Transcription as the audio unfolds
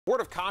Word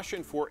of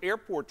caution for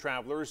airport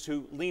travelers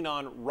who lean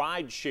on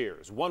ride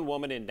shares. One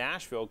woman in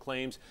Nashville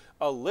claims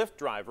a Lyft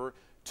driver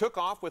took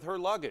off with her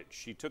luggage.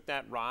 She took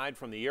that ride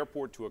from the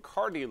airport to a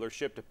car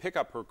dealership to pick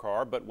up her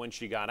car, but when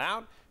she got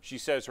out, she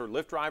says her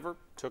Lyft driver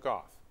took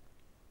off.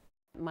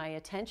 My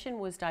attention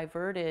was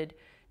diverted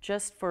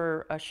just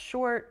for a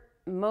short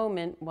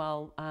moment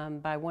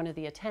by one of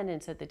the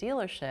attendants at the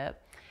dealership,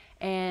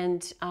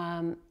 and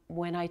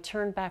when I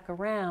turned back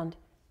around,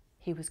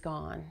 he was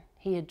gone.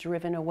 He had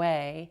driven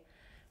away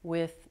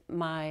with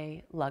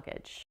my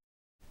luggage.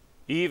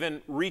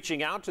 Even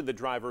reaching out to the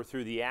driver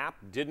through the app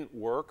didn't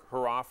work.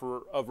 Her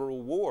offer of a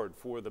reward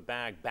for the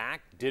bag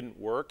back didn't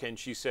work, and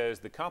she says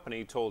the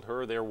company told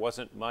her there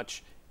wasn't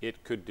much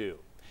it could do.